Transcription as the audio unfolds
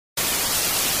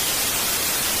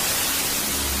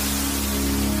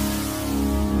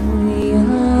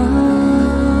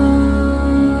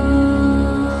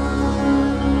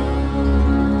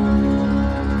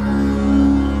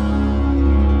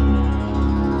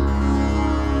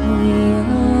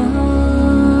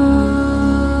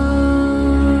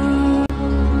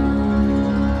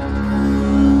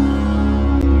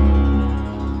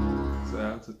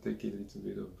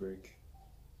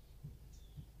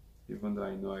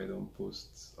why I don't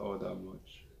post all that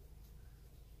much,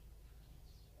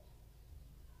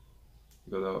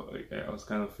 because I was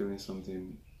kind of feeling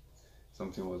something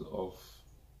was off.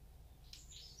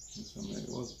 Something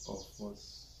was off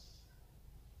was.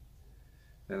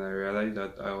 Then I realized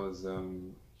that I was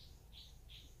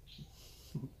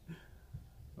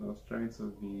trying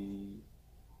to be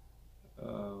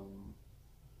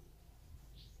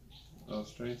I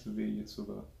was trying to be a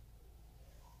YouTuber.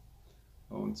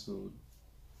 I want to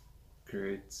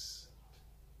create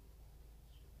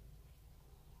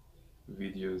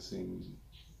videos in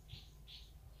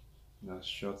as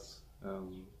short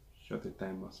a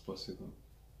time as possible.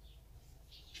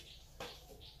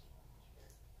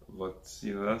 But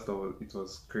you know, that's all. It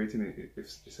was creating a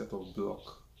set of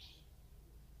block,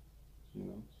 you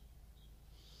know.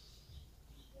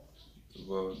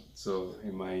 But so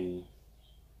in my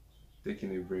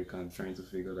taking a break and trying to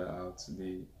figure that out,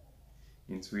 the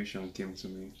intuition came to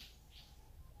me.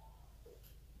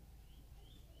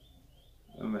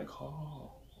 I'm like,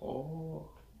 oh.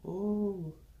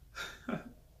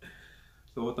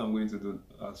 So what I'm going to do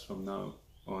as from now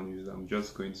on is I'm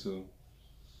just going to,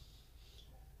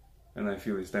 when I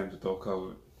feel it's time to talk, I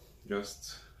will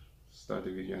just start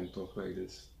the video and talk like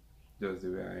this, just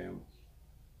the way I am.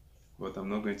 But I'm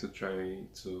not going to try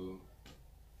to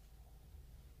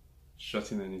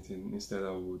shorten anything. Instead,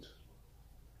 I would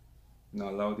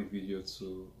allow the video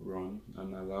to run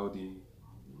and allow the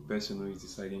person who is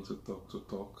deciding to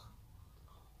talk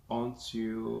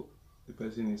until the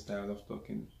person is tired of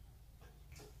talking.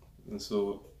 And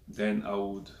so then I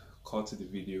would cut the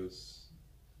videos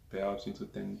perhaps into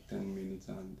 10 minutes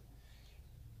and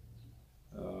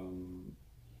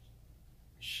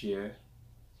share,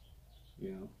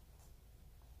 you know,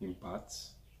 in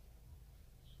parts.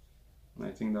 And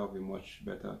I think that would be much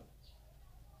better,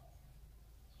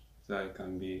 so I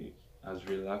can be as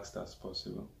relaxed as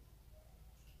possible,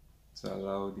 to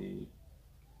allow the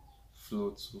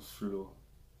flow to flow.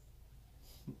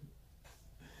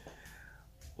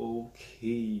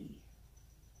 Okay.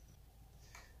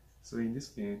 So in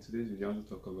today's video, I want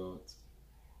to talk about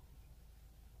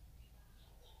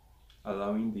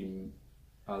allowing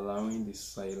the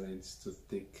silence to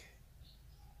take,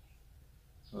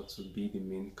 or to be the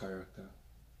main character.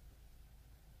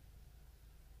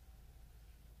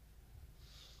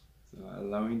 So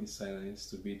allowing the silence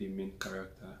to be the main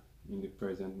character in the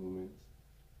present moment.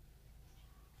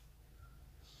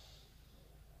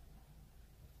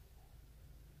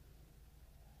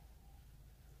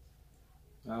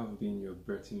 How have been your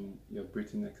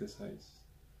breathing exercise?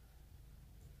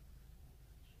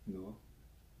 No.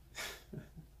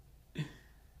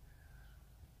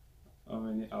 How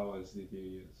many hours did you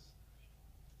use?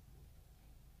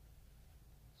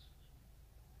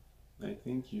 I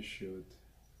think you should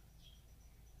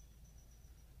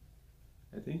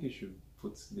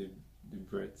put the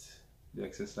breath, the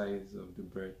exercise of the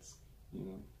breath, you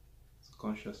know, to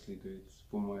consciously do it,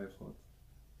 put more effort.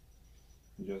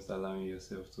 Just allowing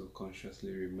yourself to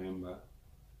consciously remember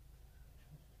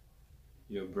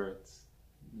your breath,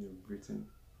 your breathing.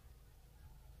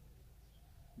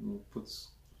 You put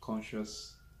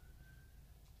consciousness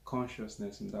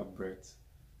in that breath,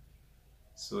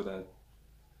 so that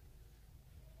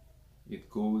the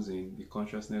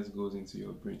consciousness goes into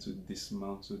your brain to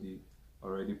dismantle the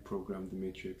already programmed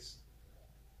matrix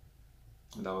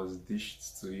that was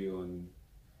dished to you on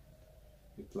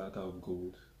a platter of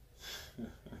gold.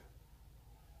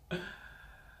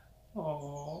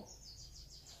 Oh.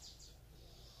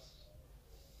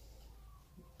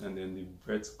 And then the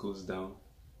breath goes down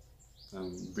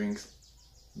and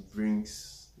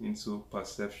brings into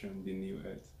perception the new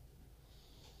earth.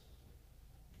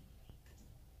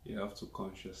 You have to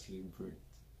consciously breathe.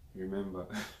 Remember.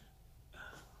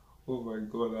 Oh my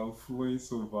God, I'm flowing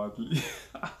so badly.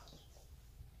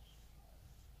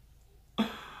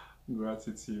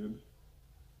 Gratitude.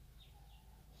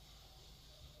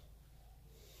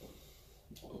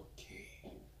 Okay.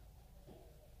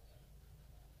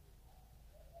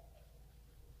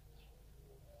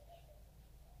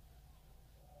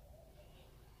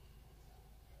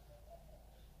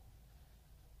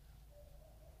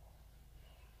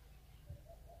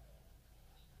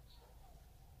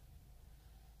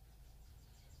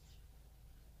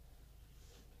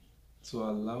 To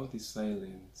allow the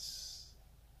silence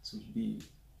to be,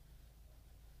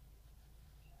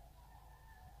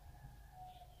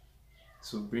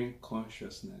 to bring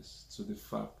consciousness to the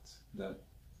fact that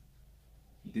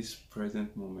this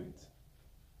present moment,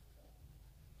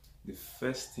 the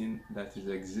first thing that is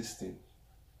existing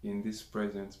in this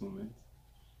present moment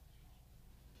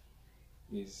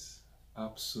is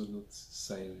absolute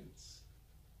silence.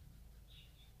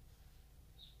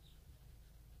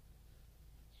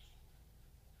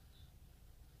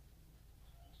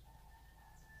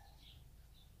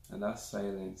 And that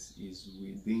silence is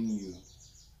within you.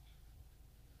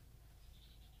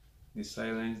 The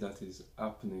silence that is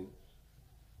happening,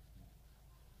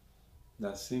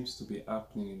 that seems to be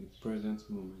happening in the present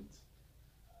moment,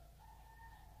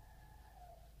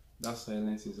 that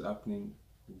silence is happening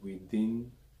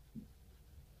within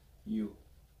you,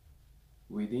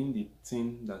 within the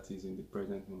thing that is in the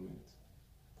present moment.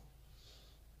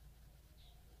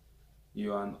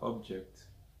 You are an object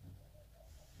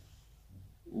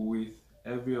with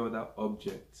every other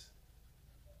object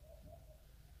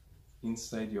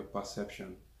inside your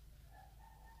perception.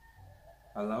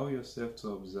 Allow yourself to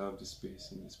observe the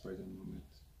space in this present moment.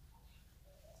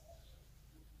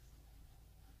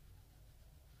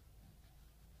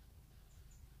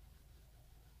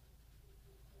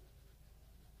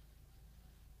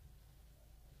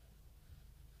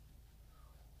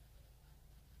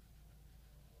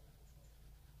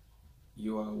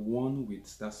 You are one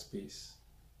with that space.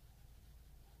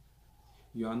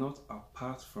 You are not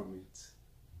apart from it.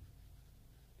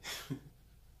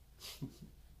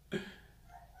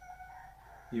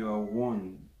 You are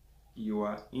one. You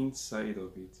are inside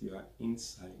of it. You are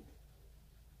inside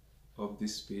of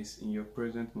this space in your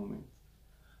present moment,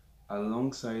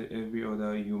 alongside every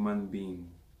other human being.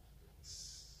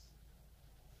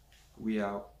 We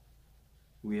are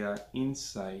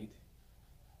inside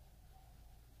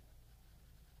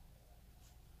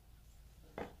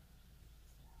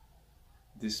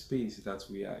the space that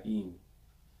we are in.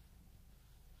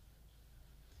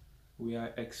 We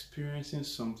are experiencing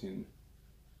something,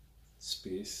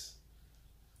 space,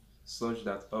 such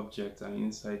that objects are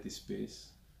inside the space,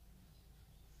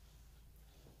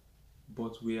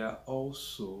 but we are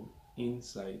also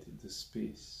inside the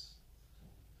space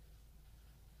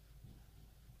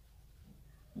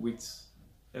with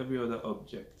every other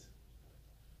object.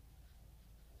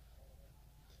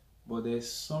 But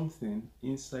there's something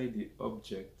inside the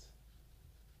object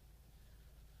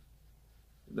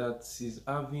that is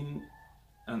having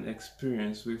an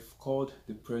experience we've called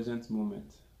the present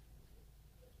moment.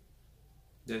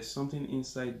 There's something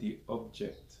inside the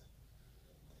object.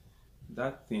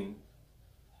 That thing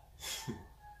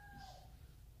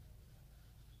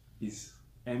is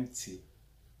empty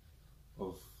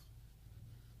of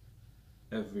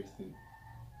everything.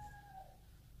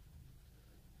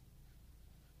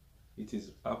 It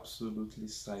is absolutely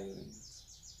silent.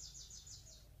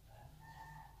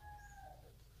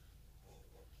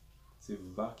 It's a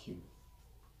vacuum.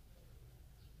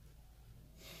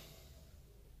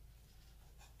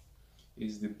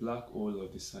 It's the black hole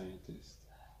of the scientist.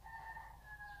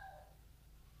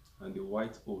 And the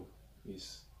white hole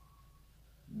is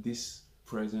this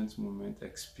present moment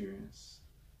experience.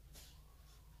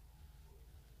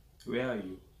 Where are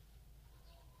you?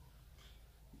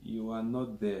 You are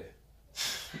not there.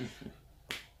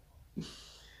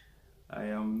 I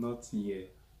am not here.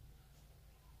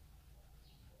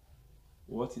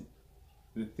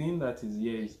 The thing that is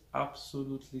here is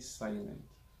absolutely silent.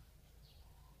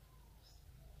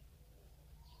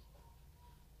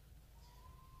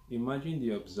 Imagine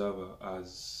the observer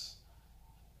as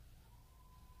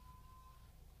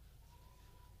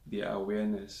the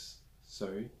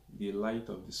light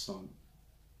of the sun.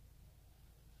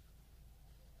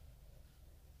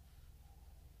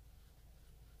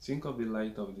 Think of the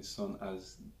light of the sun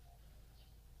as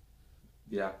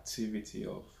the activity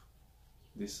of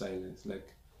the silence.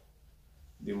 Like,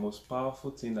 the most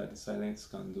powerful thing that the silence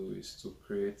can do is to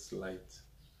create light.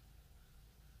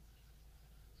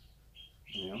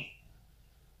 Yeah?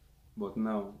 But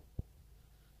now,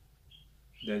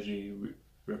 there's a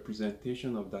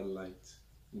representation of that light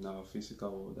in our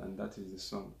physical world, and that is the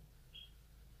sun.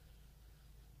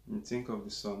 And think of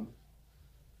the sun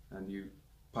and the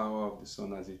power of the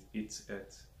sun as it hits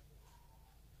earth.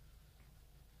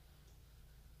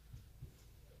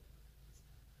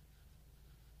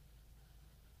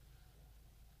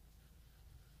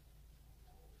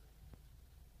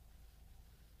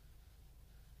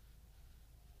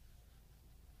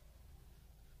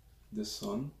 The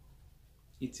sun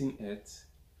hitting earth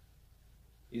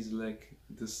is like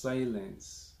the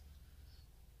silence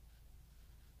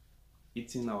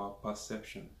hitting our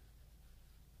perception.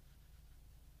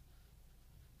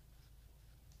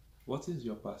 What is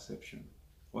your perception?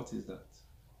 What is that?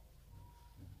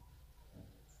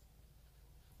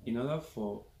 In order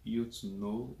for you to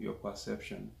know your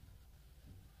perception,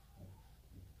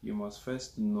 you must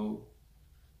first know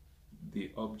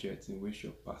the object in which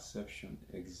your perception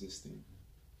exists in.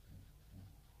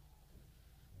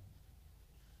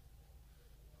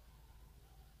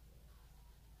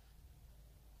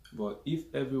 But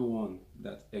if everyone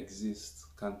that exists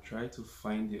can try to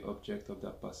find the object of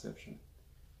that perception,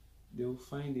 they will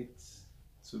find it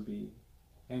to be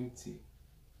empty.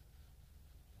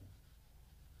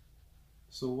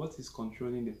 So what is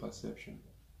controlling the perception?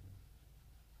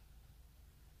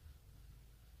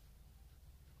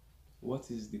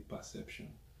 What is the perception?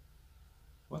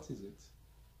 What is it?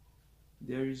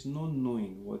 There is no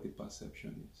knowing what the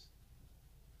perception is.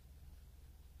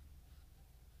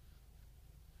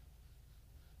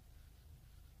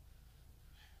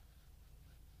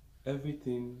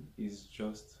 Everything is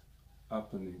just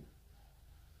happening.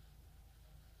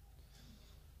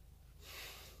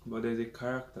 But there's a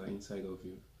character inside of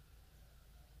you.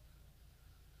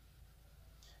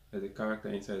 There's a character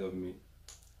inside of me.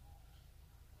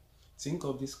 Think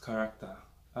of this character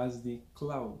as the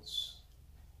clouds.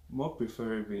 More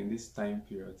preferably in this time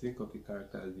period, think of the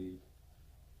character as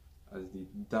the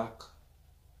dark.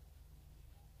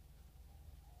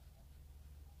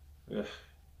 Can't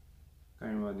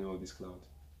remember the name of this cloud.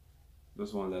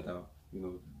 Those ones that are,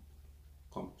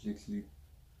 completely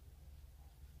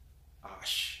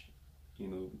ash,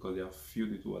 because they are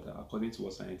filled with water, according to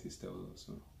what scientists tell us.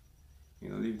 So,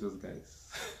 leave those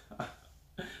guys.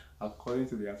 According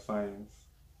to their science.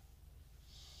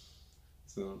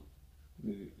 So,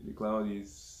 the cloud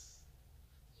is.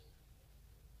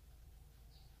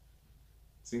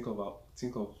 Think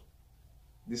of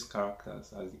these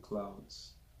characters as the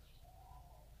clouds.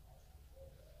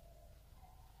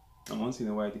 And once in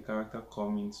a while, the character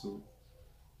come into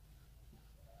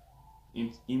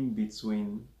in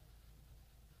between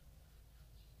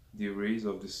the rays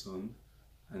of the sun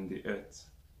and the earth.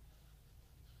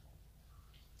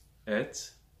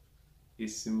 Earth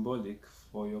is symbolic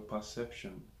for your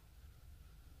perception,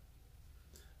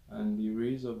 and the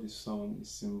rays of the sun is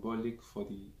symbolic for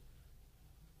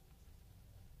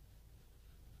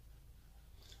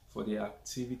the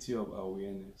activity of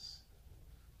awareness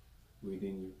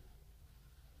within you.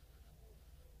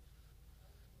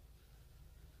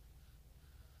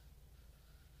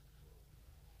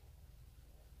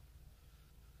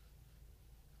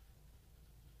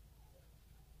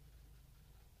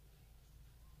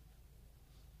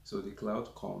 So the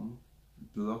cloud comes,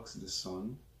 blocks the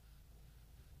sun.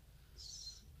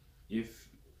 If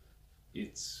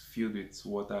it's filled with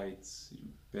water, it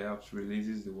perhaps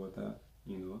releases the water,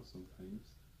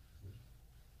 sometimes.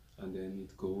 And then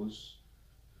it goes.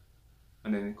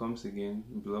 And then it comes again,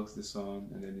 blocks the sun,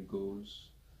 and then it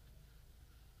goes.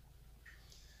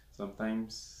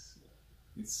 Sometimes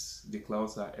the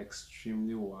clouds are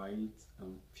extremely white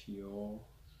and pure,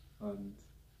 and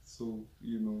so,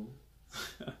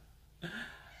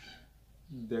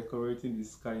 decorating the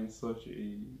sky in such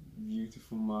a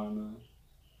beautiful manner.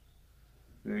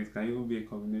 It can even be a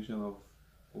combination of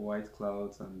white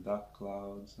clouds and dark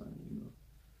clouds, and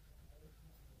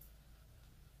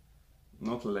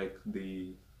not like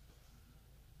I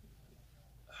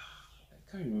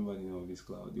can't remember the name of this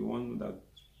cloud. The one that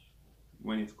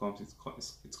when it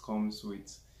comes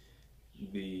with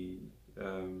the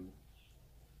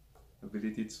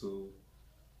ability to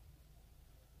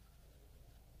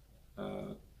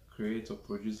create or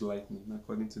produce lightning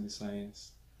according to the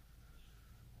science.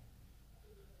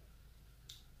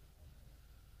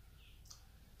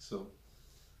 So,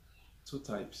 two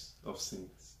types of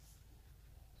sins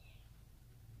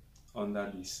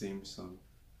under the same sun.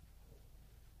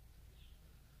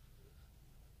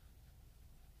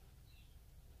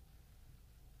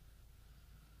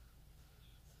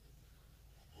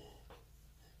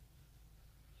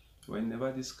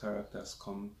 Whenever these characters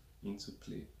come into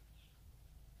play,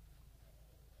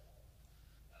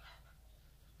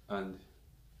 and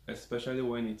especially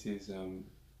when it is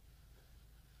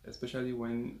especially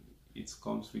when it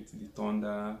comes with the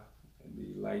thunder,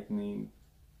 the lightning,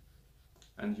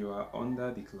 and you are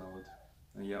under the cloud,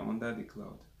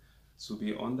 to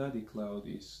be under the cloud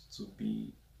is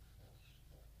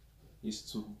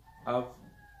to have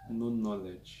no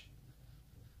knowledge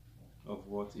of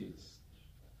what is.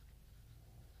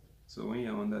 So when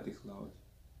you're under the cloud,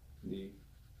 the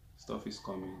stuff is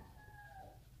coming.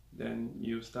 Then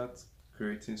you start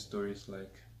creating stories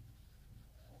like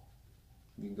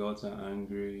the gods are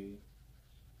angry,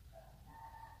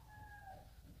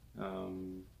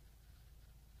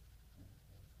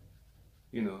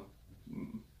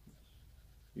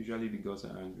 usually the gods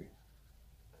are angry.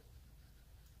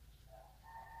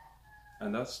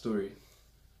 And that story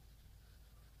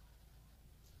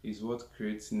is what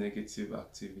creates negative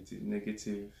activity,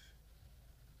 negative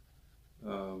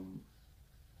um,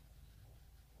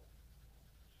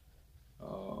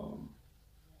 um,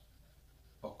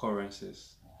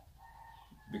 occurrences.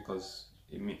 Because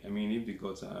I mean, if the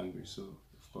gods are angry, so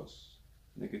of course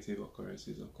negative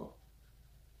occurrences occur.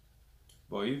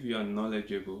 But if you are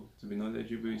knowledgeable, to be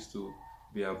knowledgeable is to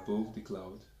be above the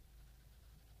cloud,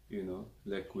 you know,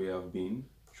 like we have been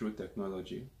through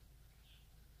technology.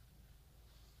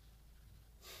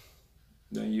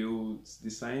 Then the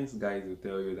science guys will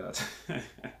tell you that.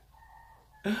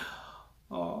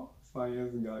 Oh,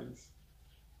 science guys.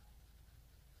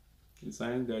 The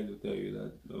science guys will tell you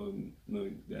that no,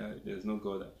 there's no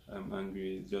God. I'm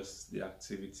angry. It's just the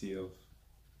activity of,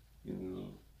 you know,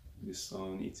 the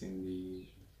sun hitting the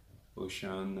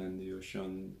ocean and the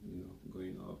ocean, you know,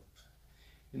 going up,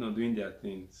 you know, doing their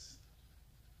things.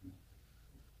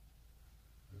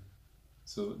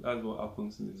 So that's what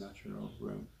happens in the natural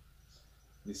realm.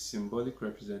 The symbolic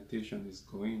representation is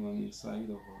going on inside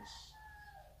of us,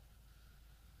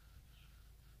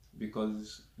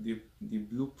 because the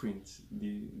blueprint,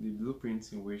 the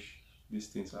blueprint in which these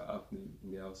things are happening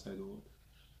in the outside world,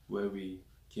 where we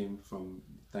came from,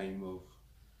 the time of,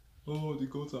 oh, the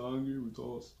gods are angry with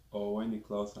us, or when the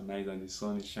clouds are nice and the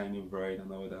sun is shining bright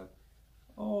and all that,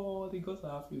 oh, the gods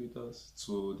are happy with us,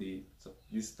 to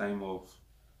this time of,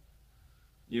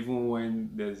 even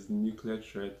when there's nuclear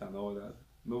threat and all that,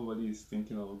 nobody is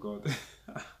thinking of God.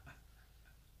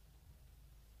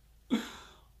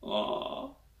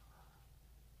 Oh.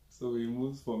 So we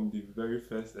move from the very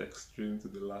first extreme to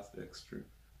the last extreme.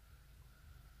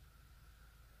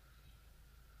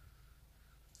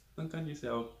 And can you see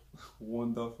how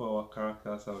wonderful our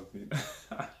characters have been?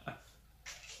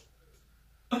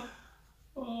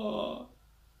 Oh,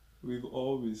 we've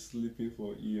all been sleeping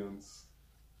for eons.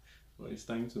 But it's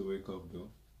time to wake up though.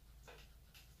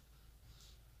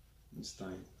 It's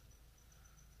time.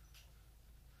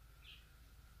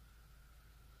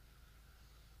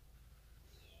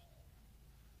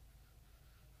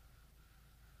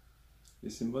 The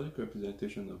symbolic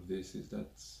representation of this is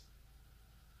that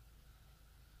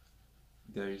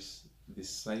there is this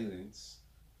silence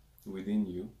within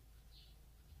you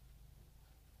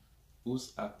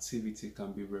whose activity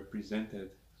can be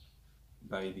represented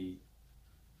by the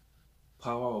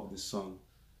power of the sun.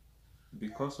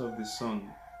 Because of the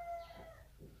sun,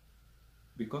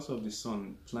 the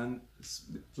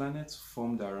planets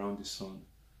formed around the sun.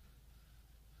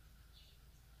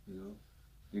 You know,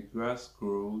 the grass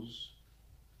grows,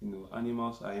 you know,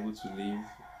 animals are able to live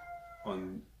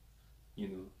on, you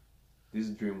know, this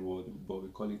dream world, but we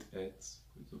call it Earth.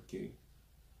 It's okay,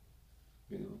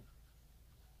 you know.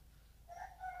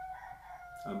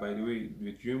 And by the way,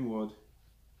 the dream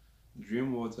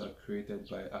worlds are created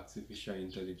by artificial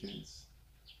intelligence.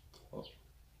 Oh.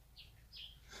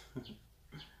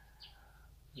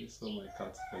 I saw my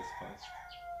cat first pass.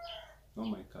 Not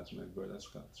my cat, my brother's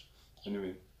cat.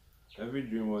 Anyway, every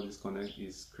dream world is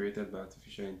created by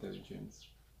artificial intelligence,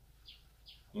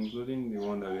 including the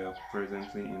one that we are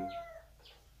presently in.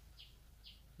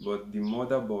 But the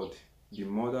motherboard, the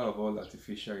mother of all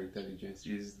artificial intelligence,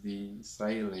 is the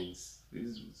silence.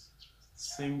 This is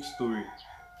same story.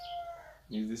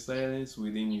 It's the silence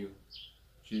within you.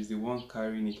 She is the one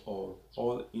carrying it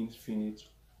all infinite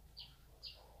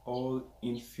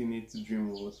dream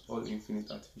worlds, all infinite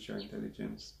artificial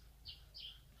intelligence.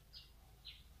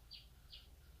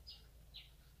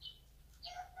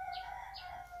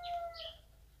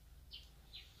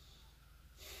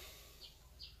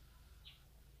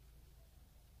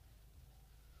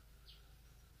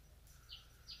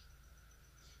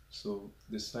 So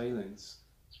the silence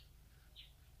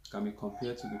can be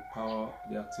compared to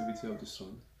the activity of the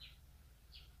sun.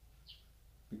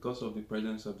 Because of the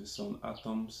presence of the sun,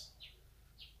 atoms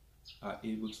are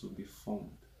able to be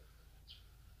formed.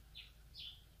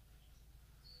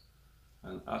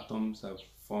 And atoms have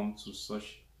formed to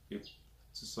such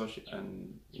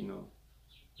an, you know,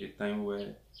 a time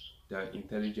where they are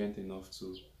intelligent enough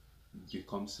to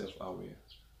become self-aware.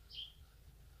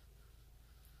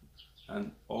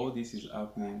 And all this is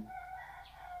happening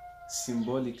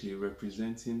symbolically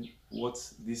representing what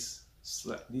this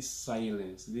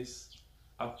silence, this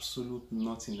absolute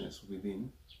nothingness within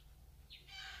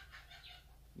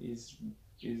is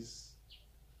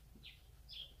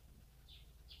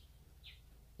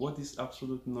what this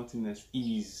absolute nothingness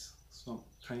is, some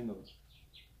kind of,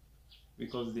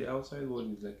 because the outside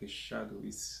world is like a shadow,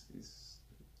 it's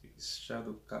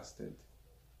shadow casted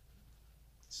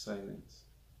silence.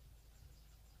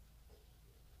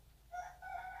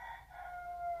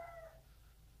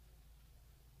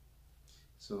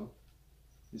 So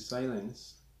the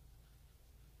silence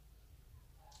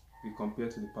we compare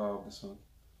to the power of the sun.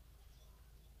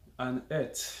 And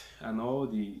earth and all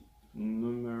the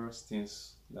numerous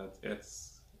things that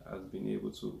earth has been able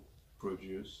to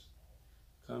produce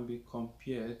can be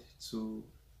compared to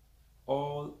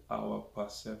all our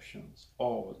perceptions,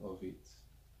 all of it.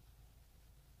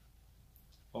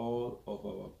 All of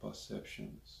our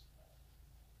perceptions.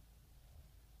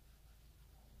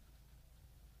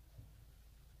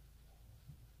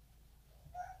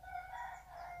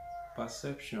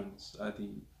 Perceptions are the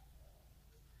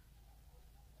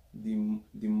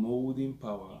molding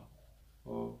power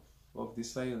of the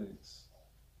silence.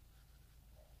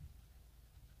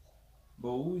 But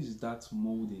who is that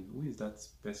molding? Who is that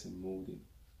person molding?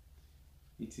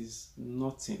 It is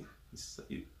nothing.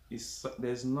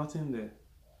 There's nothing there.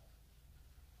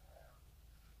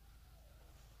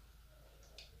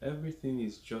 Everything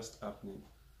is just happening.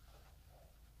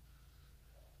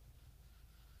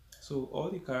 So all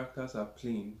the characters are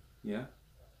playing, yeah?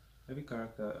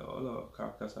 All our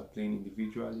characters are playing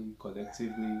individually,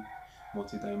 collectively,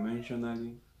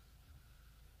 multidimensionally.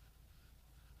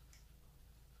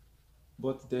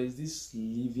 But there is this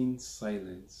living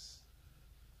silence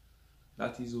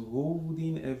that is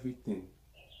holding everything.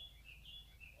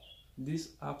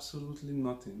 This absolutely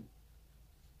nothing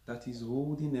that is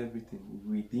holding everything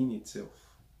within itself.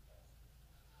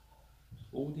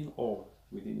 Holding all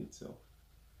within itself.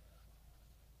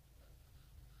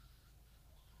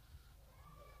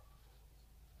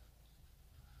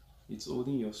 It's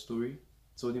holding your story.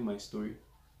 It's holding my story.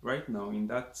 Right now, in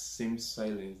that same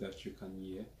silence that you can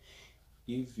hear,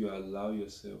 if you allow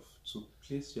yourself to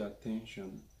place your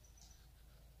attention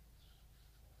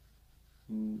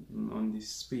on this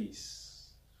space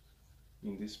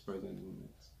in this present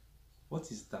moment, what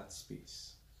is that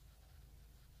space?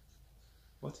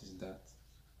 What is that?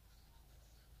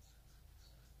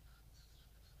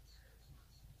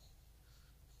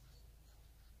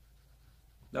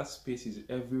 That space is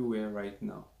everywhere right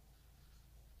now.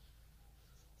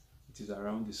 It is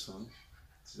around the sun.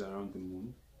 It is around the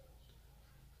moon.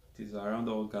 It is around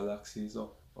all galaxies.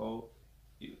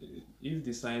 If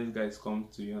the science guys come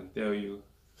to you and tell you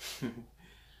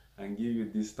and give you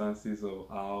distances of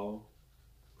how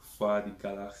far the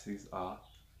galaxies are,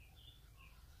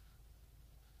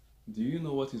 do you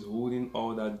know what is holding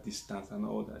all that distance and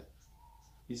all that?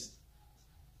 It's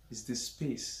the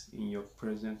space in your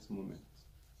present moment.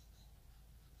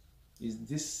 Is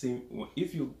this same?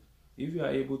 If you are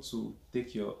able to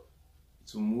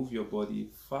move your body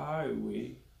far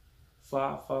away,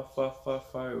 far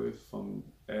away from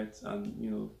Earth, and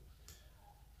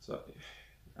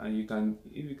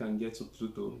if you can get to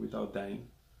Pluto without dying,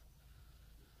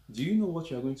 do you know what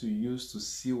you are going to use to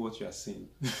see what you are seeing?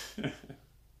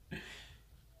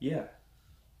 Yeah,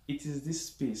 it is this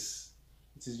space.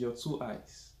 It is your two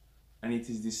eyes, and it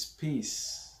is the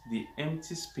space, the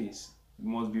empty space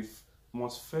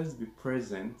must first be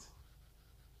present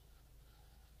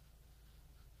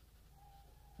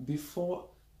before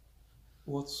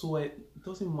whatsoever. It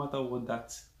doesn't matter what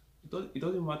that. It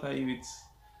doesn't matter if it's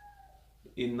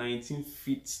a 19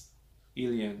 feet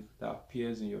alien that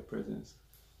appears in your presence.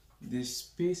 The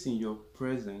space in your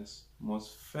presence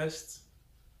must first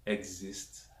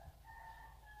exist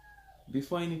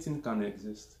before anything can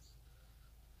exist,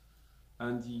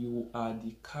 and you are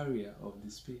the carrier of the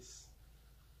space.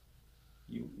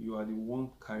 You are the one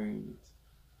carrying it.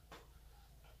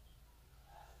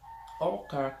 All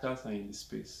characters are in the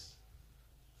space,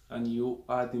 and you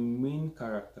are the main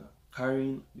character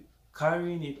carrying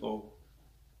it all.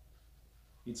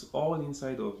 It's all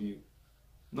inside of you.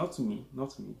 Not me.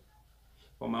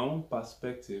 From my own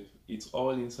perspective, it's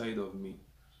all inside of me.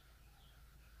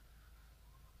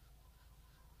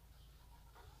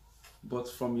 But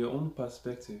from your own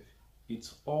perspective,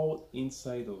 it's all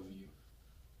inside of you.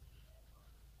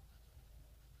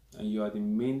 And you are the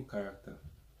main character,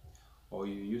 or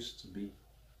you used to be.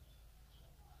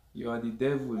 You are the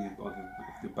devil of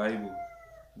the Bible,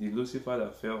 the Lucifer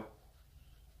that fell.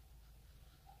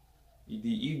 The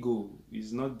ego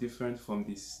is not different from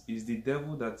this. It's the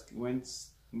devil that went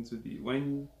into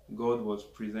when God was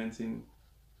presenting.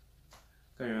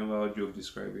 I can't remember how Job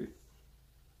described it.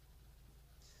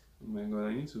 Oh my God,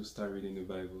 I need to start reading the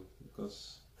Bible,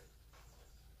 because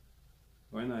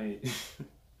when I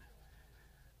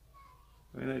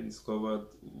discovered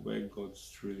where God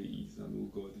truly is and who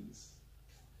God is,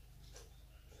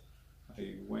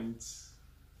 I went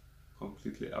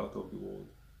completely out of the world.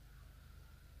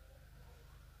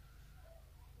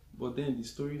 But then the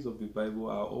stories of the Bible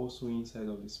are also inside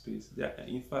of the space.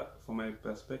 In fact, from my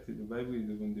perspective, the Bible is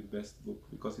even the best book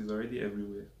because it's already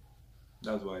everywhere.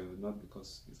 That's why, not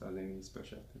because it has any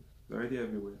special thing. It's already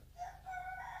everywhere.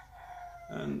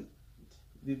 And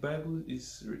the Bible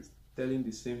is telling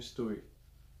the same story.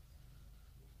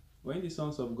 When the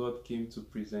sons of God came to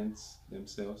present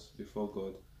themselves before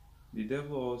God, the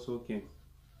devil also came.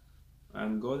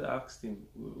 And God asked him,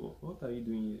 "What are you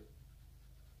doing here?"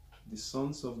 The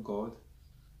sons of God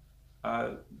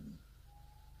are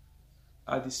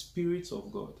the spirits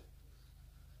of God.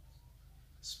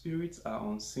 Spirits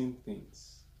are unseen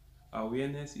things.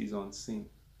 Awareness is unseen.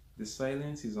 The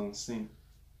silence is unseen.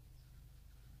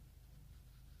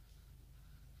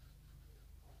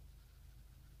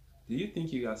 Do you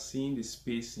think you are seeing the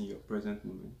space in your present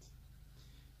moment?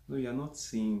 No, you are not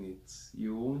seeing it.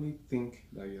 You only think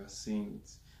that you are seeing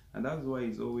it. And that's why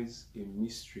it's always a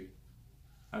mystery.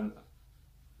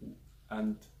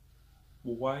 And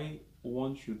why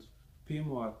one should pay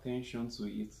more attention to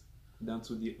it than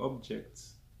to the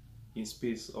objects in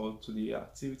space or to the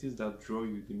activities that draw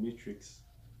you, the matrix,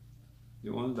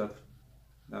 the ones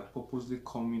that purposely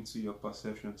come into your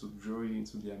perception to draw you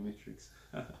into their matrix.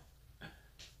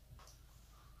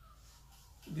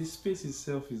 The space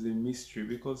itself is a mystery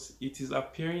because it is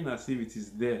appearing as if it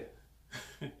is there,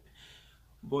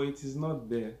 but it is not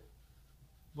there.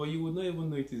 But you would not even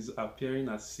know it is appearing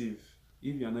as if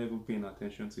you are not even paying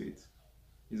attention to it.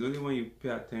 It's only when you pay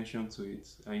attention to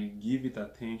it and you give it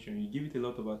attention, you give it a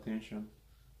lot of attention,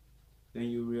 then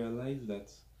you realize that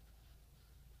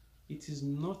it is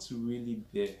not really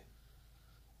there.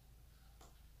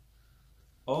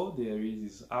 All there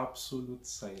is absolute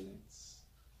silence,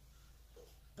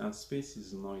 and space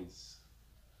is noise.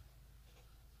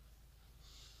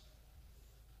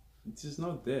 It is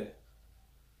not there.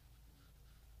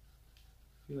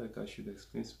 I feel like I should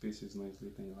explain space is noise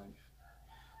later in life.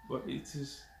 But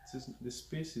the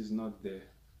space is not there.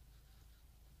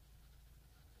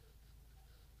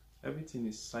 Everything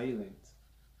is silent.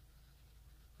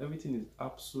 Everything is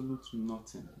absolute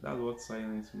nothing. That's what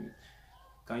silence means.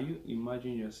 Can you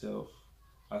imagine yourself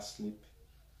asleep,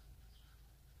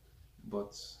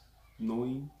 but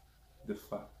knowing the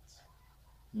fact,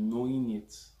 knowing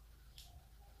it?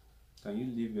 Can you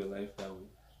live your life that way?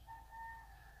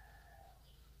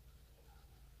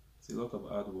 It's a lot of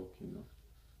hard work, you know.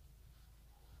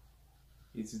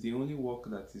 It's the only work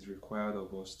that is required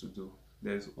of us to do.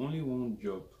 There's only one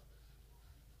job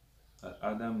that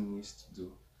Adam needs to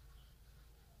do.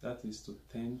 That is to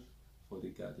tend for the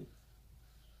garden.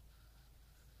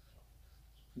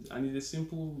 And it's a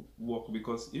simple work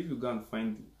because if you go and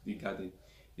find the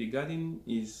garden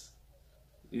is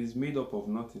made up of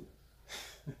nothing.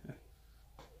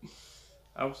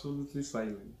 Absolutely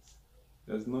silent.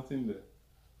 There's nothing there.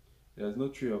 There's no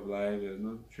tree of life, there's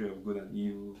no tree of good and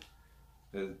evil.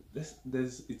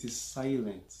 It is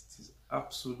silent. It is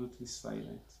absolutely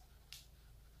silent.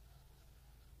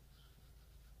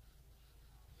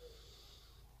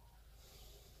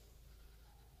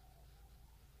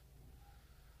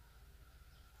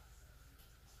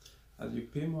 As you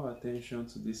pay more attention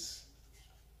to this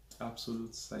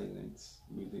absolute silence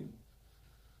within,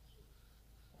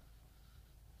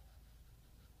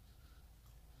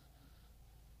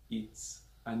 it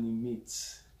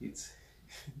animates,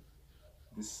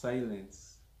 the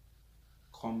silence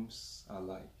comes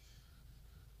alive.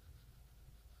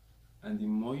 And the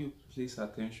more you place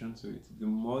attention to it, the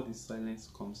more the silence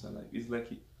comes alive. It's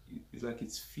like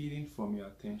it's feeding from your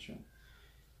attention.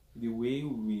 The way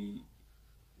we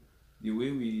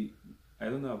I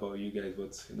don't know about you guys,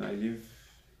 but you know, I live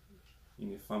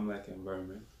in a farm-like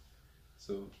environment.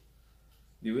 So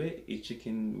the way a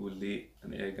chicken would lay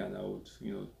an egg, and I would,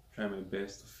 you know, try my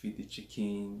best to feed the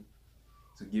chicken,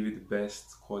 to give it the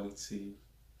best quality,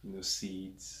 you know,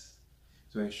 seeds,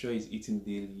 to ensure it's eating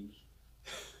daily,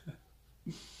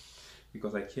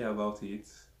 because I care about it.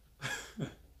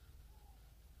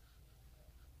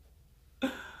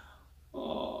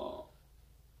 Oh,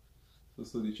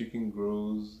 so the chicken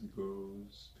grows,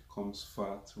 becomes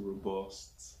fat,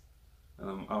 robust, and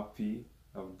I'm happy.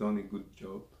 I've done a good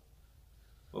job.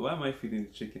 But why am I feeding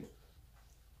the chicken?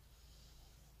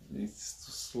 It's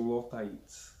to slaughter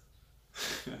it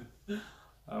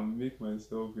and make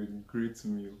myself a great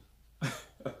meal.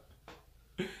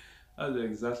 That's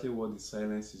exactly what the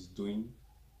silence is doing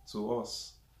to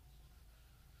us,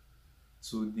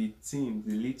 to the team,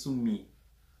 the little me,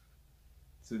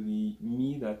 to the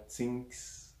me that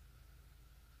thinks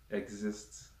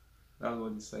exists. That's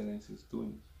what the silence is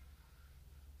doing.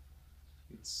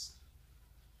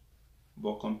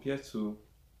 But compared to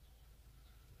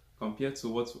compared to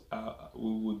what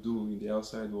we would do in the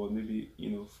outside world, maybe,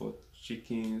 for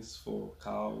chickens, for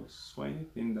cows, for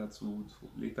anything that we would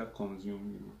later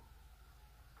consume.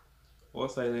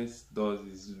 What silence does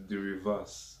is the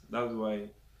reverse. That's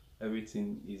why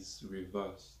everything is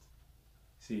reversed.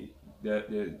 See,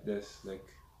 there's like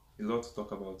a lot to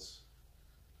talk about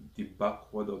the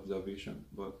backward observation,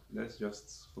 but let's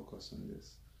just focus on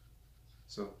this.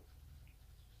 So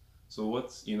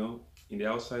what's, in the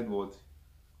outside world,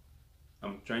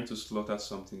 I'm trying to slaughter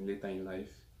something later in life,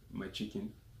 my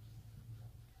chicken,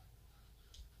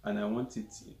 and I want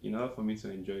it, in order for me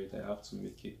to enjoy it, I have to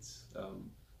make it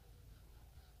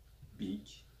big,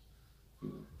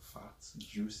 fat,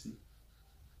 juicy.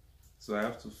 So I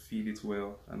have to feed it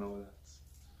well and all that.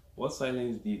 What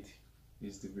silence did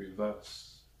is the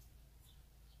reverse.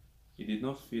 It did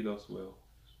not feed us well.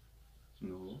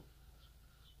 No.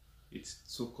 It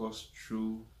took us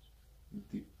through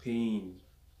the pain,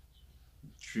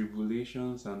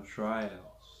 tribulations and trials.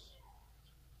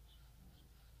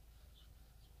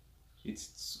 It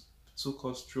took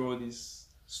us through all these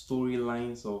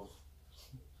storylines of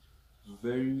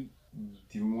very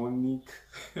demonic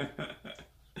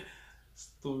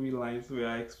storylines. We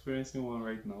are experiencing one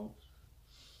right now.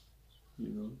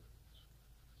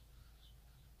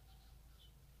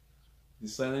 The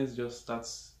silence just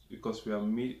starts because we are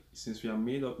made. Since we are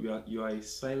made up, you are a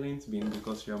silent being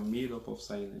because you are made up of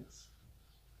silence.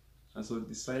 And so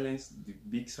the silence, the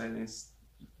big silence,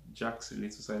 jacks a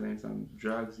little silence and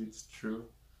drags it through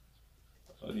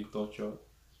all the torture,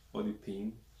 all the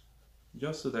pain,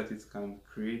 just so that it can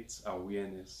create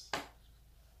awareness.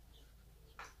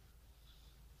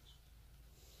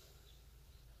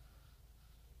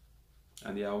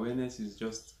 And the awareness is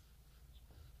just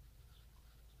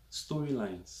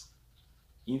storylines,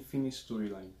 infinite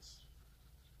storylines,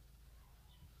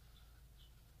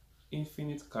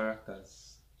 infinite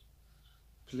characters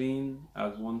playing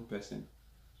as one person.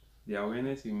 The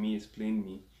awareness in me is playing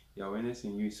me, the awareness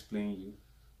in you is playing you.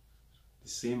 The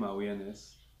same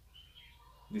awareness,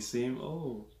 the same,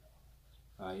 oh,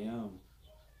 I am.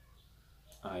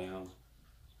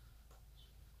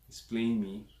 It's playing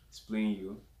me, it's playing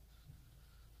you.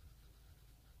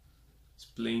 It's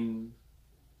playing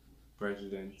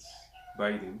President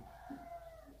Biden.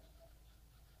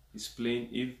 It's playing,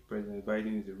 if President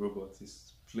Biden is a robot,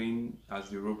 it's playing as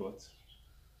the robot.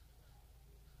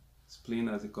 It's playing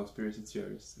as a conspiracy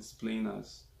theorist. It's playing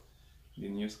as the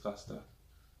newscaster.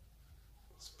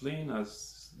 It's playing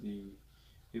as the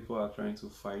people are trying to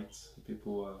fight,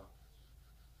 people are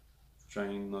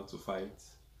trying not to fight.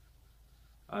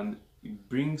 And it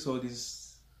brings all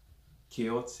these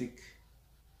chaotic,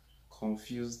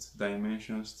 confused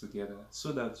dimensions together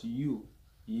so that you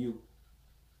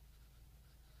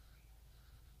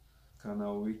can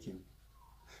awaken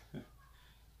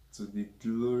to the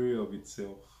glory of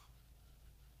itself.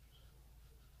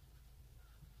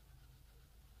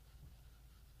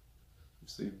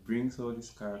 So it brings all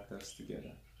these characters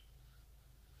together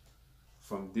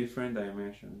from different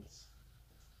dimensions.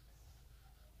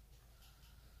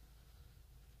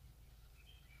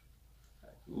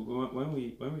 When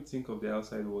we think of the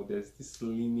outside world, there's this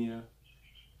linear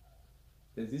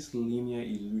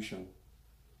illusion.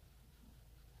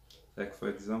 Like, for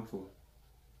example,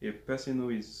 a person who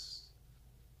is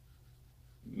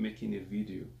making a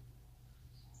video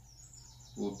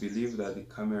will believe that the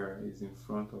camera is in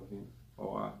front of him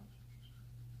or her.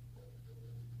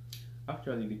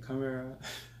 Actually, the camera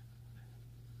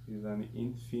is an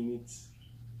infinite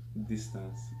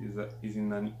distance, is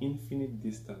in an infinite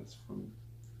distance from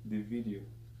the video,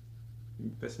 the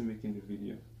person making the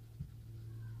video.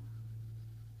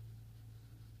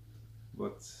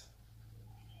 But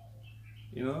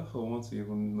for one to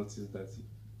even notice that,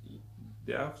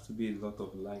 there have to be a lot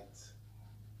of light.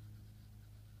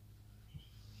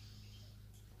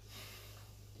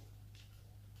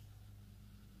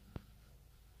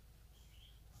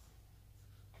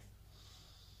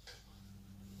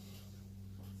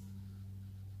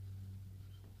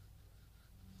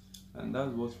 And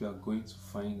that's what we are going to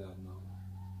find out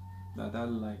now. That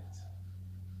light,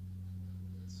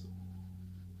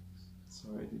 it's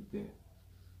already there.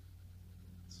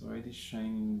 It's already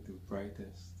shining the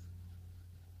brightest.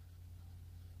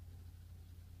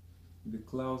 The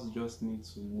clouds just need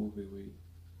to move away.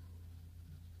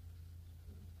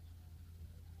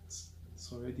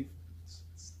 It's already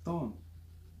it's done.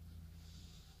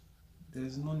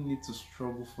 There's no need to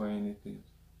struggle for anything.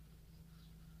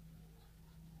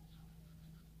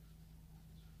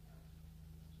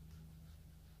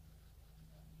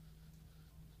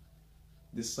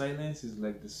 The silence is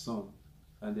like the sun.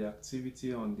 and the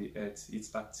activity on the earth,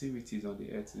 its activities on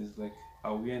the earth is like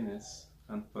awareness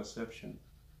and perception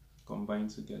combined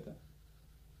together.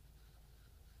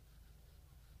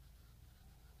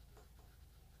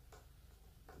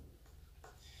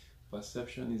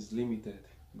 Perception is limited,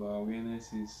 but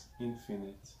awareness is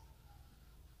infinite.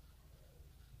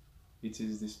 It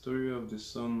is the story of the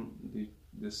Son,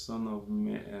 the Son of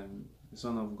the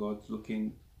Son of God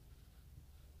looking.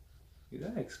 Did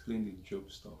I explain the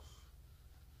Job stuff?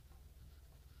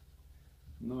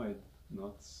 No, I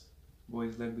not. But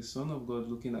it's like the Son of God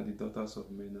looking at the daughters of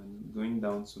men and going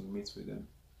down to meet with them.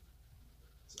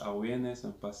 It's awareness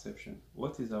and perception.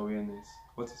 What is awareness?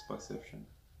 What is perception?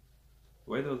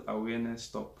 Where does awareness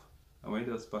stop? And where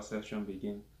does perception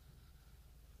begin?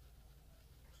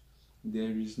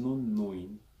 There is no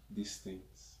knowing these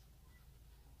things.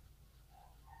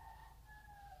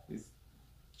 It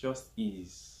just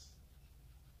is.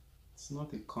 It's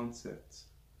not a concept.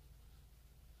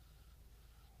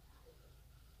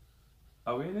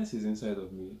 Awareness is inside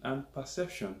of me, and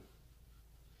perception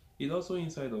is also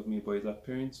inside of me, but it's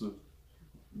appearing to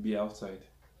be outside.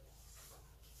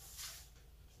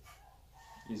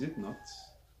 Is it not?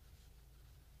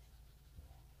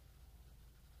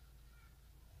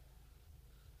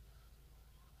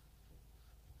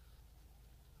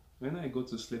 When I go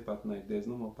to sleep at night, there's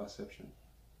no more perception.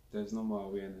 There's no more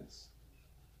awareness.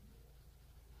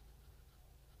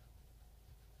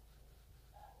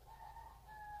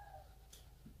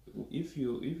 If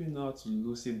you know how to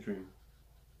lucid dream,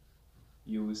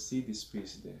 you will see the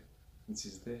space there. It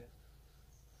is there.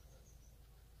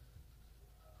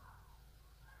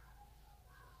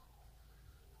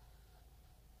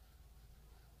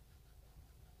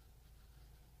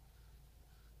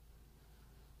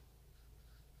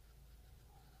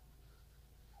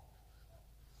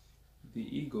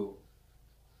 The ego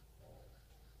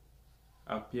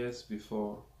appears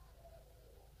before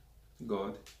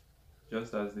God,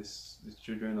 just as the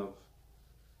children of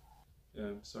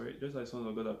just as sons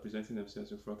of God are presenting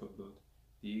themselves in front of God.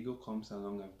 The ego comes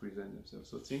along and presents themselves.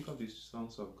 So think of the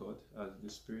sons of God as the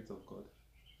Spirit of God.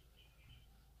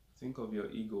 Think of your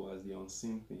ego as the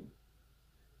unseen thing.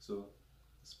 So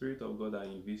the Spirit of God are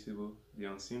invisible, the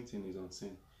unseen thing is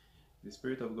unseen. The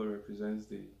Spirit of God represents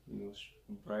the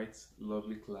bright,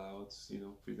 lovely clouds,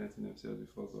 presenting themselves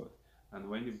before God. And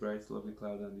when the bright, lovely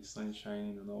clouds and the sun is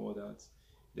shining and all that,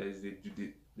 there's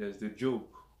the Job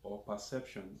or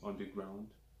perception on the ground,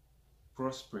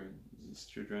 prospering. His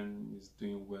children is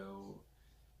doing well,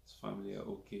 his family are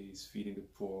okay, he's feeding the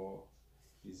poor,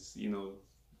 he's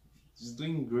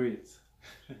doing great.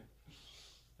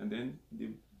 And then the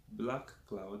black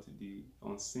cloud, the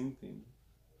unseen thing,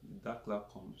 the dark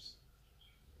cloud comes.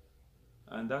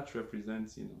 And that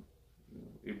represents,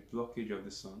 a blockage of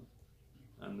the sun,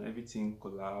 and everything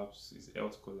collapses. His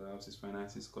health collapses, his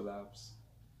finances collapse.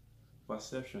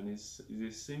 Perception is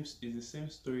the same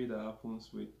story that happens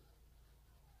with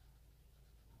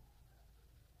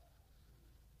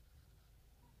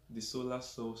the solar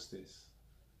solstice.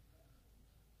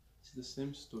 It's the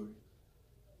same story.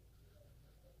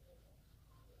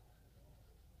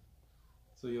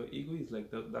 So your ego is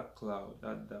like that cloud,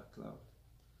 that dark cloud.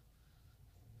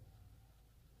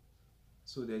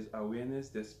 So there's awareness,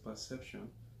 there's perception,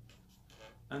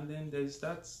 and then there's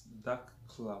that dark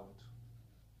cloud,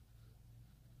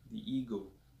 the ego.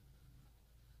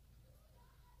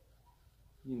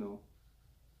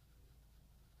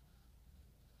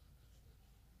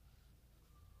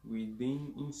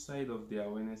 Within, inside of the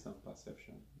awareness and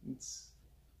perception. It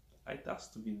has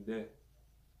to be there.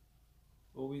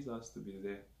 Always has to be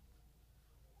there.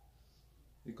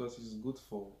 Because it's good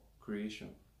for creation.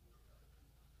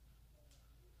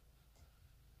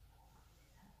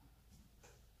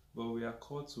 But we are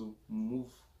called to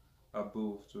move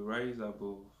above, to rise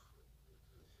above,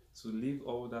 to leave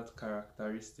all that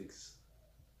characteristics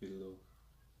below.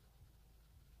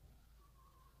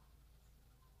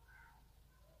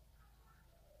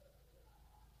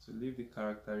 To leave the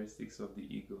characteristics of the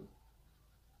ego.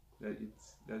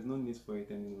 There's no need for it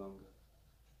any longer.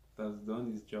 It has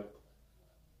done its job.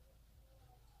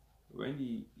 When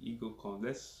the ego comes,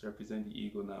 let's represent the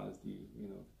ego now as the,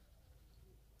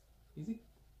 is it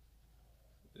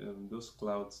those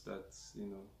clouds that,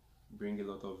 bring a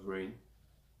lot of rain?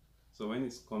 So when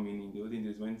it's coming, in the olden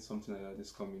days, when something like that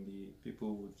is coming, the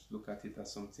people would look at it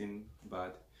as something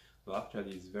bad. But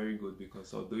actually it's very good,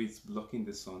 because although it's blocking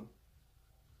the sun,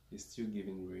 it's still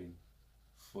giving rain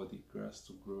for the grass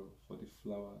to grow, for the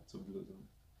flower to blossom.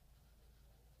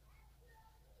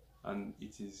 And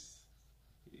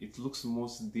it looks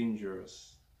most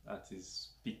dangerous at its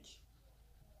peak.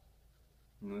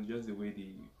 Just the way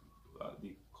the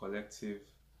collective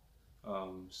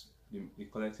the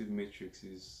collective matrix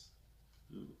is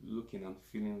looking and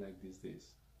feeling like these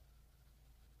days.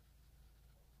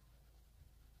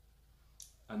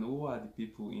 And who are the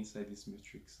people inside this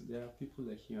matrix? There are people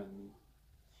like you and me.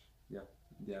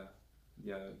 They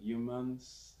are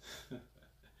humans.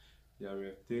 They are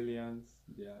reptilians.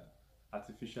 They are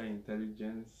artificial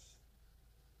intelligence.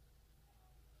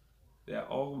 They are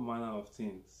all manner of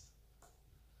things.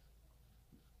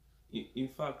 In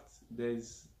fact,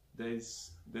 there's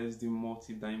the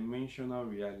multidimensional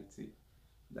reality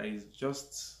that is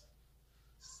just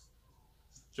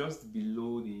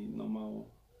below the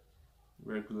normal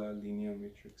regular linear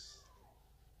matrix,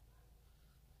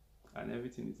 and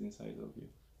everything is inside of you.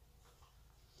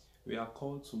 We are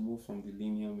called to move from the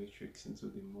linear matrix into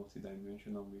the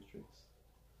multidimensional matrix,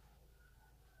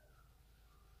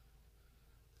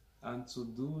 and to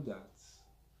do that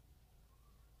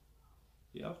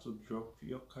you have to drop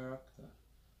your character.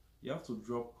 You have to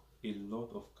drop a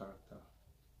lot of character.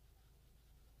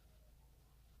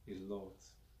 A lot.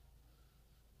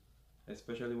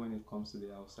 Especially when it comes to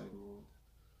the outside world.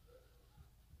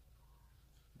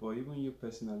 But even you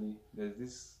personally, there's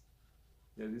this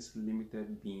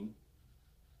limited being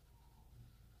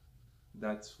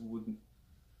that would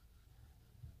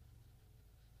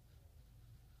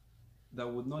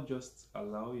not just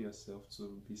allow yourself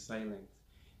to be silent.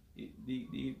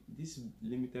 This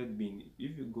limited being,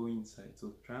 if you go inside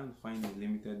to try and find a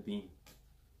limited being,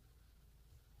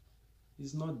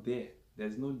 it's not there.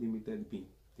 There's no limited being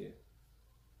there.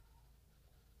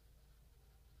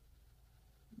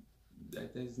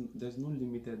 There's no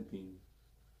limited being.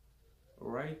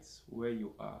 Right where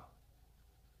you are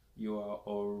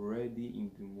already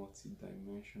in the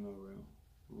multidimensional realm.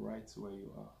 Right where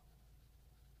you are.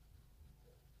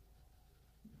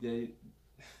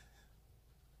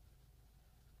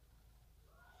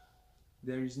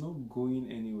 There is no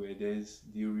going anywhere. There's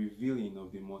the revealing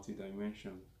of the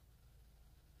multidimensional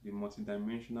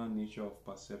nature of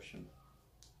perception.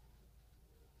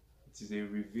 It is a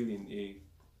revealing,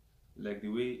 like the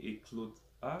way a cloth.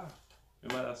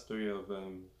 Remember that story of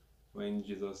when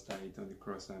Jesus died on the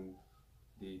cross and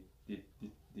the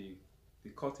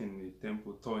curtain in the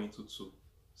temple tore into two,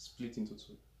 split into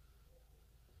two.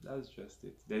 That's just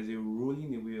it. There's a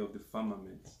rolling away of the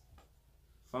firmament.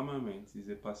 Firmament is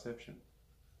a perception.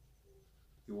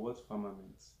 The word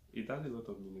firmament, it has a lot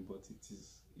of meaning, but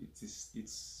it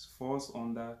falls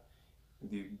under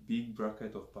the big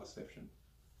bracket of perception.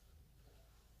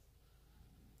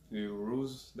 It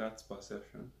rolls that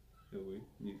perception away,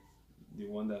 the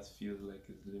one that feels like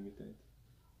it's limited,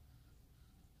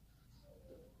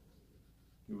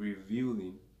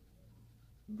 revealing,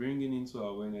 bringing into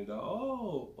awareness that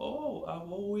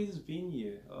I've always been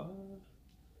here.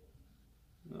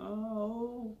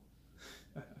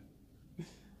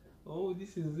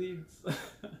 This is it.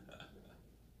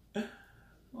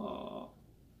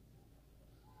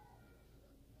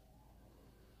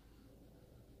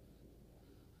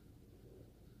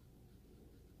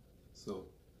 So,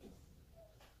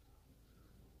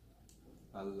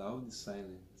 allow the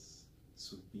silence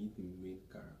to be the main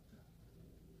character.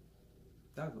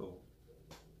 That's all.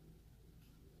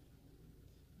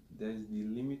 There's the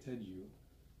limited you,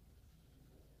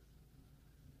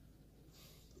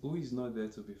 who is not there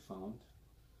to be found,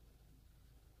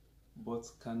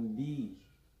 but can be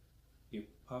a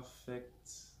perfect,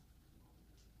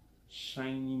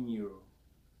 shiny mirror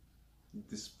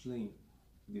displaying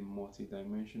the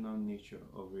multidimensional nature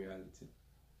of reality.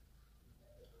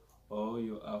 All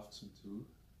you have to do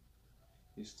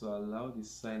is to allow the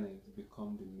silence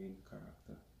become the main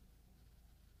character.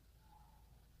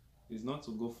 It's not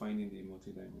to go finding the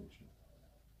multidimension.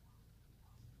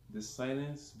 The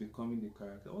silence becoming the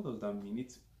character. What does that mean?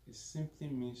 It simply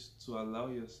means to allow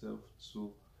yourself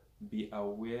to be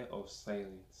aware of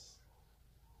silence.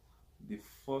 The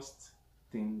first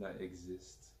thing that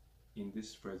exists in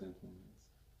this present moment.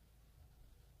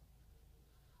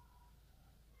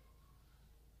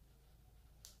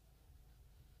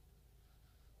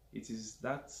 It is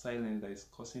that silence that is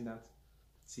causing that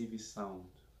TV sound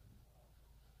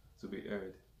to be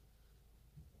heard.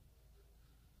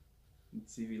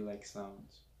 TV-like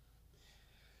sounds.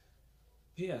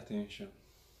 Pay attention.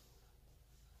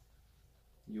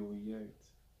 You will hear it.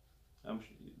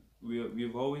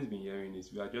 We've always been hearing it.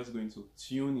 We are just going to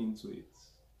tune into it.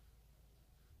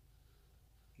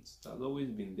 It has always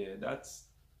been there.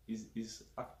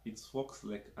 It works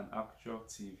like an actual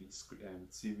TV screen,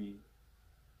 TV.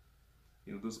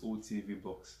 Those old TV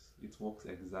boxes. It works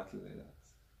exactly like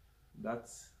that.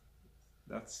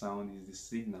 That sound is the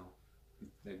signal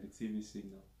like the TV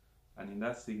signal, and in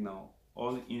that signal,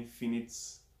 all infinite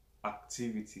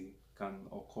activity can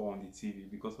occur on the TV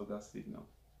because of that signal.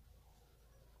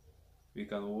 We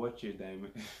can watch it.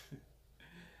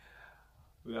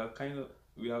 We are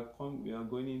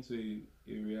going into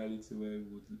a reality where we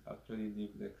would actually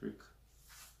live like Rick,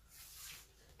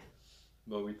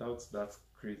 but without that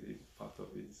crazy part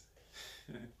of it.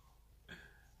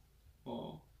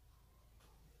 Oh,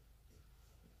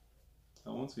 I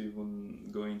want to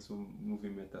even go into movie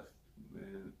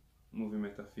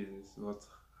metaphysics, but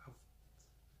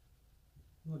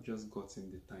I've not just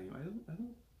gotten the time. I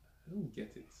don't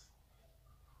get it.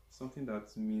 Something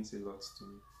that means a lot to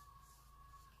me.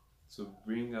 To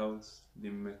bring out the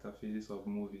metaphysics of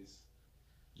movies,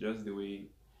 just the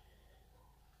way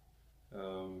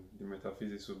the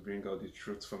metaphysics will bring out the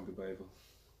truth from the Bible.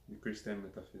 The Christian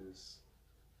metaphysics.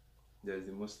 There's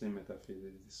the Muslim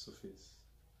metaphysics, the Sufis,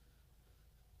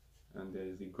 and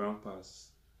there's the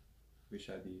grandpas, which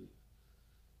are the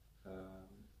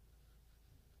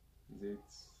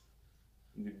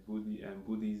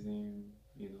Buddhism,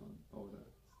 all that.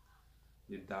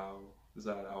 The Tao, those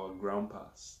are our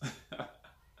grandpas.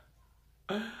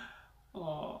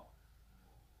 Oh,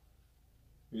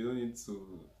 we don't need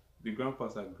to. The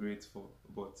grandpas are great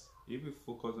but if we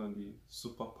focus on the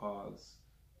superpowers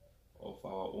of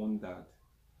our own dad,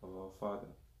 of our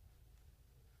father,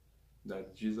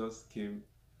 that Jesus came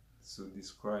to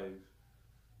describe,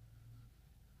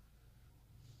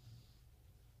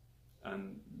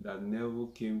 and that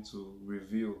Neville came to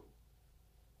reveal,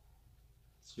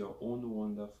 it's your own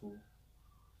wonderful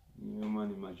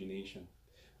human imagination.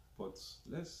 But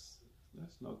let's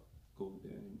not go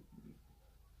there.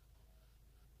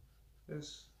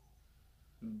 Let's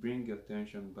bring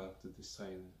attention back to the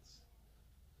silence.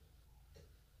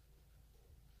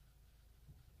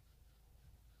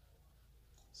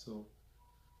 So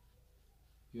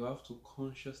you have to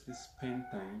consciously spend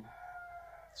time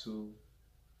to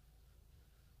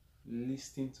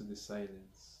listen to the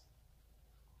silence.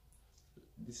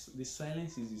 The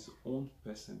silence is his own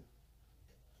person.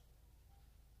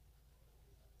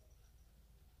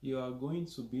 You are going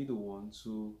to be the one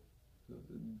to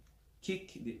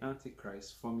kick the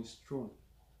Antichrist from his throne.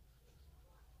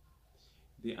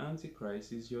 The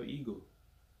Antichrist is your ego.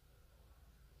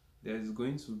 There is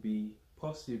going to be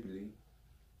possibly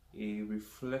a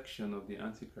reflection of the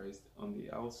Antichrist on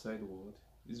the outside world.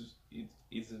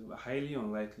 It's highly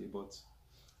unlikely, but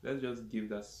let's just give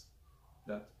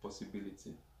that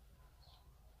possibility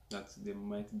that there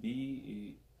might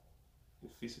be a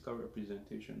physical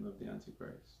representation of the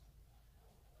Antichrist.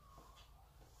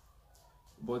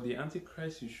 But the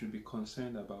Antichrist you should be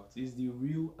concerned about is the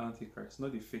real Antichrist,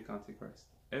 not the fake Antichrist.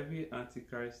 Every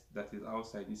Antichrist that is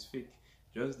outside is fake,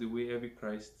 just the way every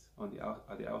Christ at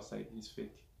the outside is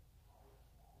fake.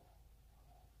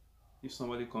 If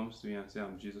somebody comes to you and says,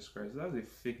 I'm Jesus Christ, that's a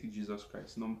fake Jesus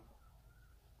Christ. No,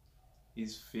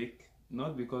 he's fake,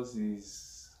 not because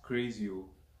he's crazy.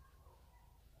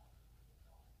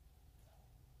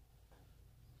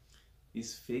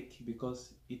 Is fake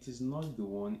because it is not the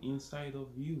one inside of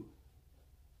you.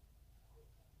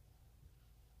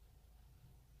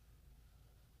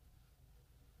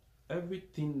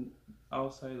 Everything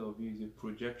outside of you is a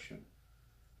projection.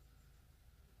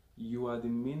 You are the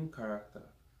main character.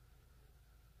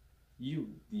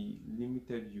 You, the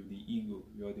limited you, the ego,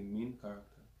 you are the main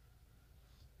character.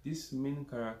 This main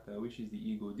character, which is the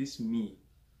ego, this me,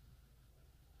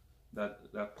 that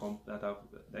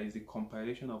is the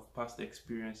compilation of past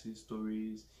experiences,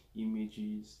 stories,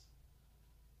 images,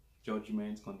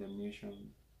 judgment,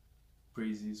 condemnation,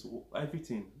 praises,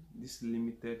 everything. This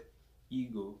limited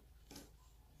ego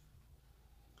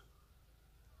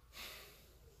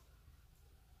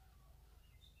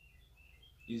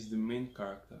is the main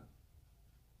character,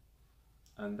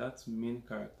 and that main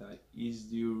character is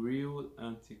the real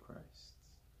Antichrist.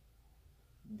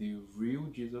 The real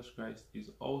Jesus Christ is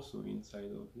also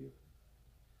inside of you.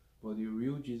 But the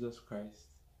real Jesus Christ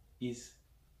is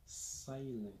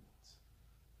silent.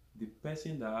 The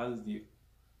person that has the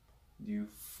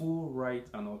full right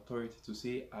and authority to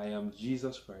say, I am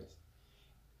Jesus Christ,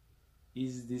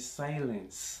 is the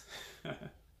silence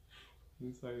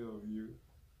inside of you.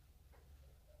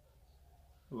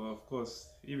 Well, of course,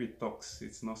 if it talks,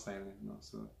 it's not silent now.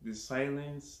 So the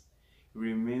silence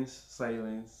remains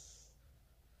silence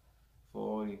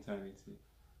for all eternity.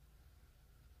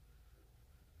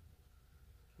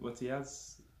 But he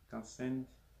can send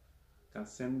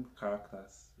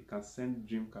characters. He can send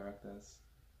dream characters.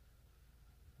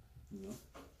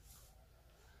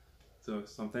 So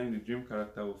sometimes the dream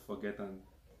character will forget and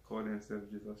call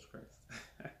themselves Jesus Christ.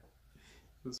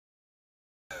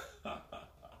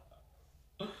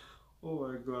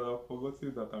 my god, I've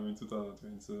forgotten that I'm in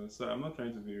 2022. So I'm not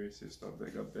trying to be racist. I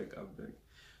beg.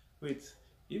 Wait,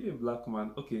 if a black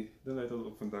man, okay, then let us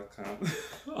open that can.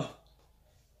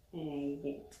 Oh.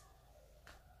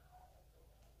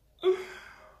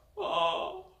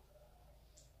 Oh.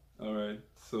 Alright,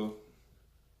 so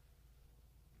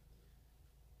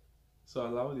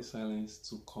allow the silence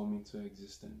to come into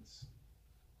existence.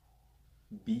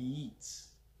 Be it.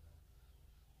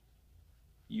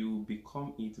 You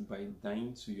become it by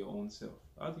dying to your own self.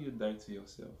 How do you die to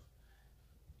yourself?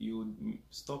 You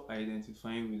stop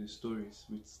identifying with the stories,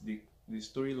 with the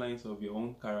storylines of your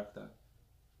own character.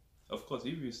 Of course,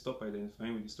 if you stop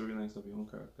identifying with the storylines of your own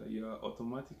character, you are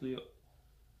automatically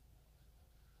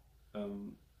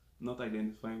not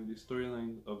identifying with the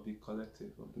storyline of the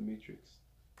collective, of the matrix.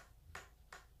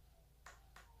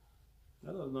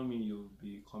 That does not mean you'll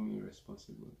become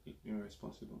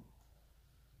irresponsible.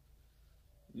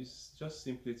 It's just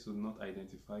simply to not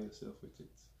identify yourself with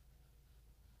it.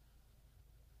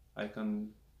 I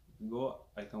can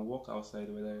walk outside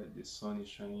whether the sun is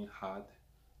shining hard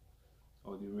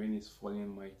or the rain is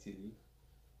falling mightily.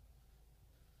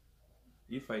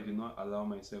 If I do not allow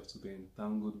myself to be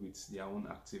entangled with their own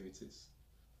activities.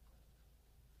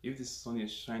 If the sun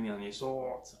is shining and it's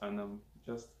hot and I'm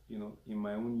just, in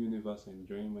my own universe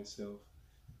enjoying myself,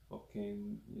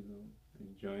 walking,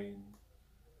 enjoying,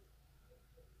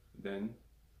 then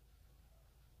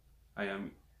I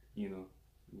am,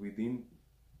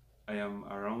 I am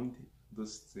around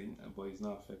those things, but it's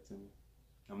not affecting me.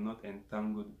 I'm not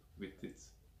entangled with it.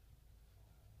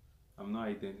 I'm not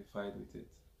identified with it.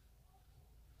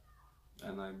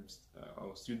 And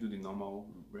I'll still do the normal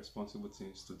responsible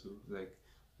things to do, like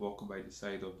walk by the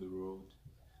side of the road,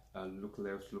 and look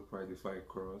left, look right before I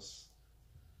cross.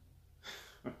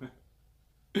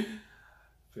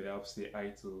 Perhaps say hi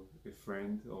to a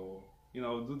friend, or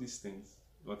I'll do these things,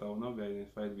 but I will not be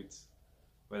identified with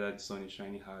whether the sun is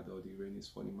shining hard or the rain is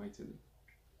falling mightily.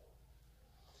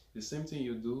 The same thing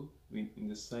you do in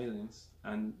the silence,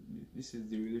 and this is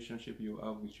the relationship you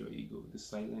have with your ego, the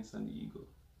silence and the ego.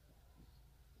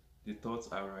 The thoughts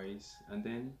arise, and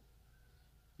then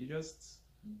you just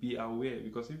be aware,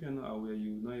 because if you're not aware,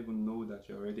 you will not even know that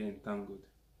you're already entangled.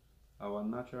 Our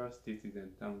natural state is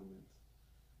entanglement,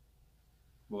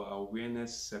 but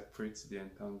awareness separates the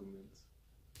entanglement.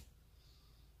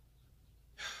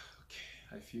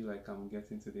 Okay, I feel like I'm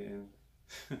getting to the end.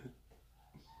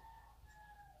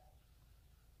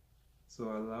 So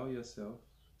allow yourself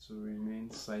to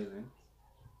remain silent.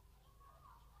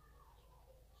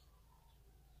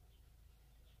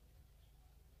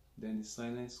 Then the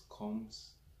silence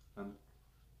comes and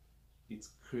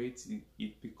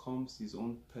it becomes his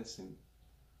own person,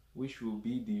 which will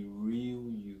be the real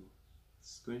you.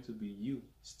 It's going to be you,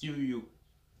 still you,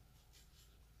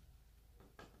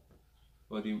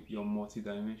 but your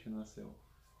multidimensional self,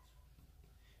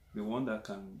 the one that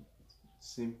can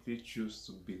simply choose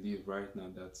to believe right now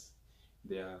that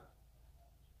there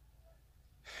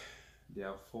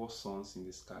are 4 suns in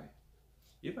the sky.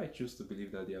 If I choose to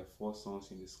believe that there are 4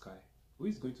 suns in the sky, who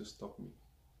is going to stop me?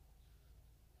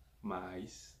 My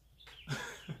eyes.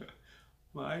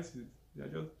 My eyes,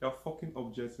 they're fucking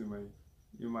objects in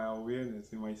my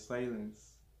awareness, in my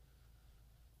silence.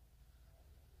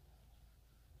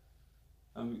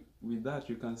 And with that,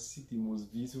 you can see the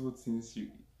most beautiful things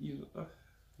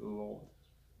Lord,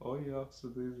 all you have to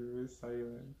do is remain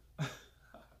silent.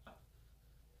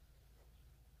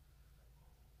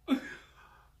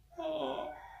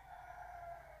 Oh,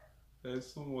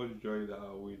 there's so much joy that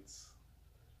awaits.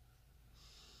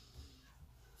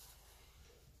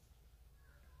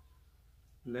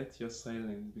 Let your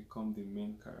silence become the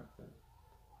main character,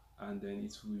 and then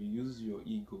it will use your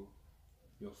ego,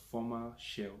 your former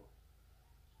shell,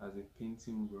 as a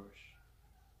painting brush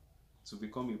to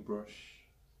become a brush,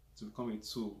 to become a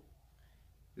tool.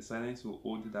 The silence will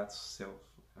hold that self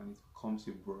and it becomes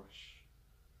a brush.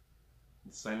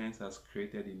 The silence has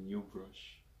created a new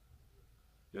brush.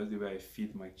 Just the way I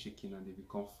feed my chicken and they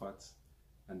become fat,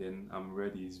 and then I'm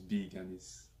ready, it's big and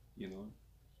it's,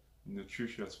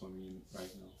 nutritious for me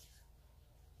right now.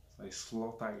 So I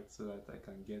slaughter it so that I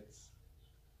can get.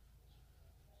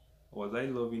 Was I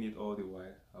loving it all the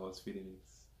while I was feeding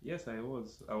it? Yes, I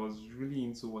was. I was really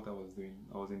into what I was doing.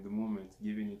 I was in the moment,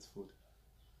 giving it food.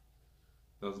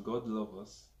 Does God love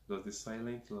us? Does the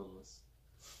silent love us?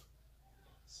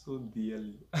 So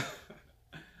dearly.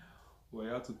 We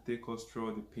have to take us through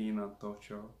all the pain and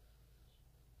torture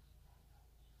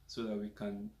so that we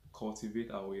can cultivate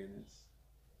awareness.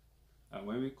 And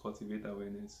when we cultivate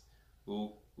awareness,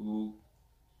 we'll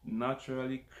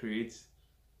naturally create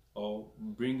or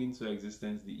bring into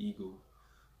existence the ego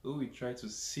who will try to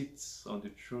sit on the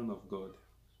throne of God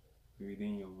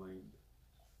within your mind.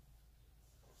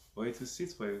 But it will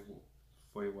sit for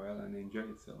a while and enjoy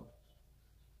itself.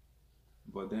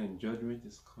 But then judgment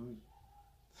is coming.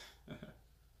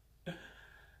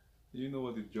 You know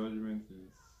what the judgment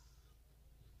is?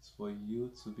 It's for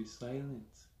you to be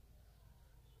silent.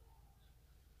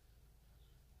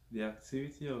 The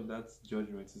activity of that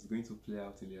judgment is going to play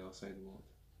out in the outside world.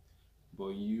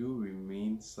 But you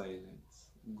remain silent.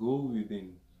 Go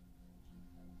within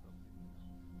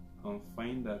and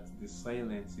find that the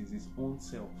silence is its own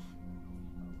self,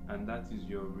 and that is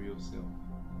your real self.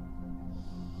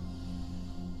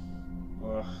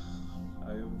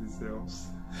 I hope this helps.